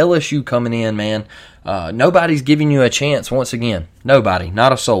home. Got LSU coming in, man. Nobody's giving you a chance once again. Nobody,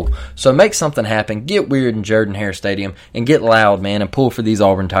 not a soul. So make something happen. Get weird in Jordan-Hare Stadium and get loud, man, and pull for these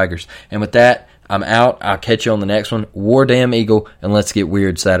Auburn Tigers. And with that, I'm out. I'll catch you on the next one. War Damn Eagle, and let's get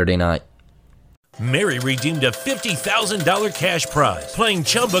weird Saturday night. Mary redeemed a $50,000 cash prize playing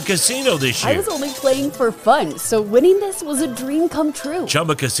Chumba Casino this year. I was only playing for fun, so winning this was a dream come true.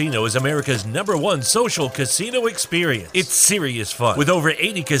 Chumba Casino is America's #1 social casino experience. It's serious fun. With over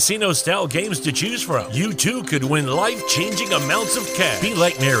 80 casino-style games to choose from, you too could win life-changing amounts of cash. Be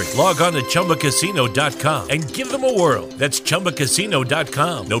like Mary. Log on to ChumbaCasino.com and give them a whirl. That's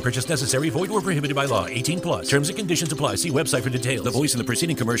ChumbaCasino.com. No purchase necessary. Void or prohibited by law. 18+. Terms and conditions apply. See website for details. The voice in the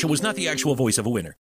preceding commercial was not the actual voice of a winner.